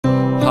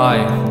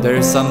Hi, there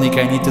is something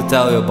I need to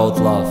tell you about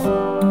love.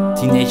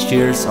 Teenage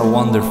years are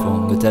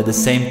wonderful, but at the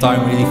same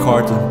time really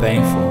hard and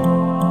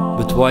painful.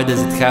 But why does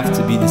it have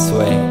to be this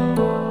way?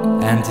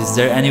 And is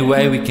there any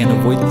way we can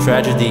avoid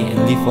tragedy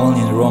and live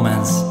only in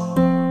romance?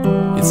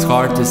 It's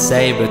hard to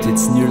say, but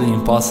it's nearly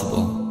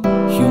impossible.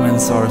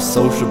 Humans are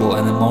sociable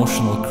and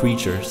emotional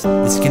creatures.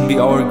 This can be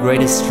our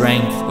greatest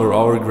strength or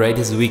our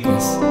greatest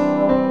weakness.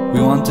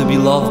 We want to be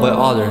loved by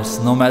others,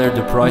 no matter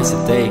the price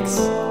it takes.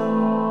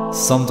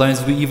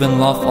 Sometimes we even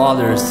love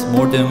others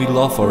more than we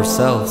love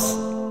ourselves.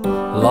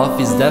 Love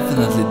is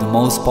definitely the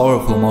most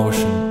powerful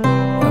emotion,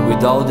 and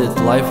without it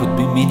life would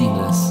be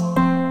meaningless.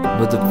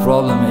 But the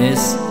problem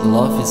is,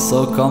 love is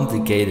so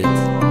complicated.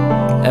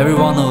 Every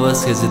one of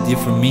us has a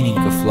different meaning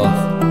of love.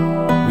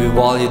 We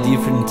value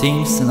different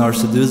things and are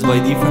seduced by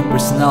different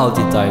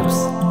personality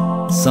types.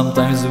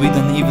 Sometimes we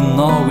don't even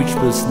know which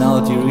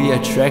personality really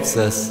attracts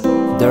us.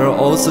 There are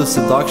also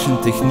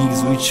seduction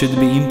techniques which should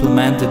be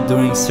implemented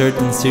during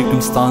certain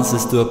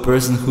circumstances to a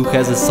person who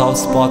has a soft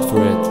spot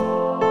for it.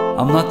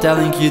 I'm not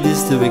telling you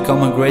this to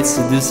become a great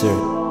seducer,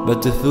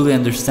 but to fully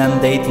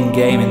understand dating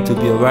game and to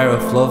be aware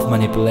of love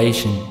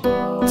manipulation.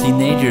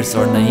 Teenagers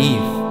are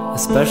naive,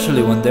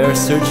 especially when they are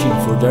searching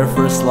for their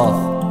first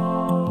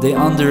love. They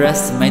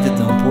underestimated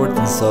the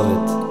importance of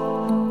it.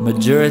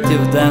 Majority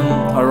of them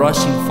are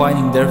rushing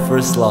finding their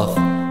first love,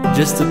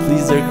 just to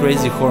please their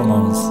crazy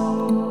hormones.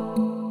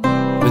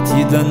 But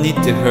you don't need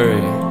to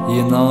hurry,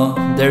 you know,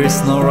 there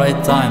is no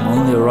right time,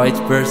 only a right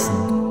person.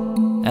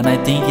 And I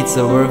think it's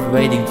worth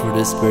waiting for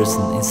this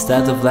person,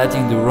 instead of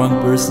letting the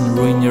wrong person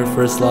ruin your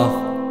first love.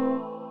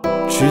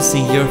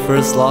 Choosing your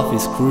first love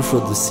is a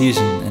crucial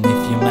decision, and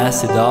if you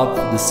mess it up,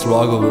 the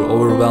struggle will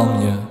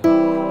overwhelm you.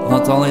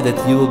 Not only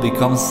that you will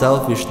become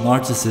selfish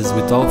narcissists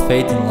without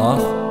faith in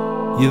love,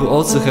 you will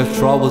also have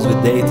troubles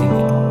with dating,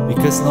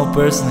 because no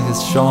person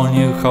has shown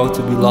you how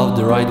to be loved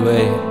the right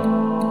way.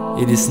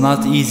 It is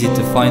not easy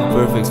to find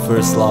perfect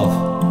first love,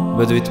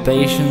 but with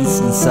patience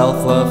and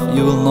self-love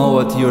you will know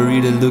what you are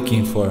really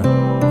looking for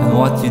and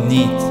what you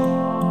need.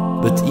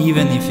 But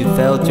even if you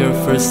failed your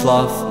first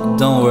love,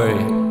 don't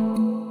worry.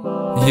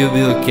 You'll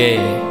be okay.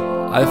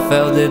 I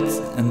failed it,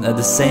 and at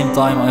the same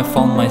time I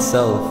found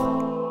myself.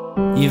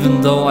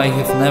 Even though I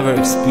have never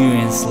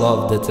experienced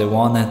love that I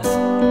wanted,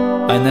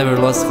 I never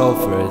lost hope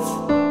for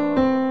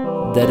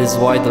it. That is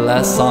why the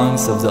last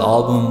songs of the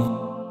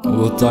album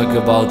will talk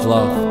about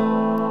love.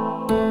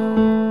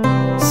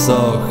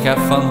 So have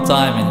fun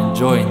time and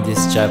enjoy in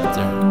this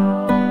chapter.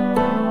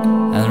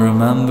 And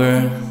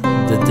remember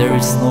that there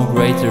is no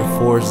greater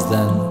force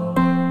than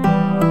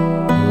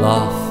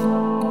love.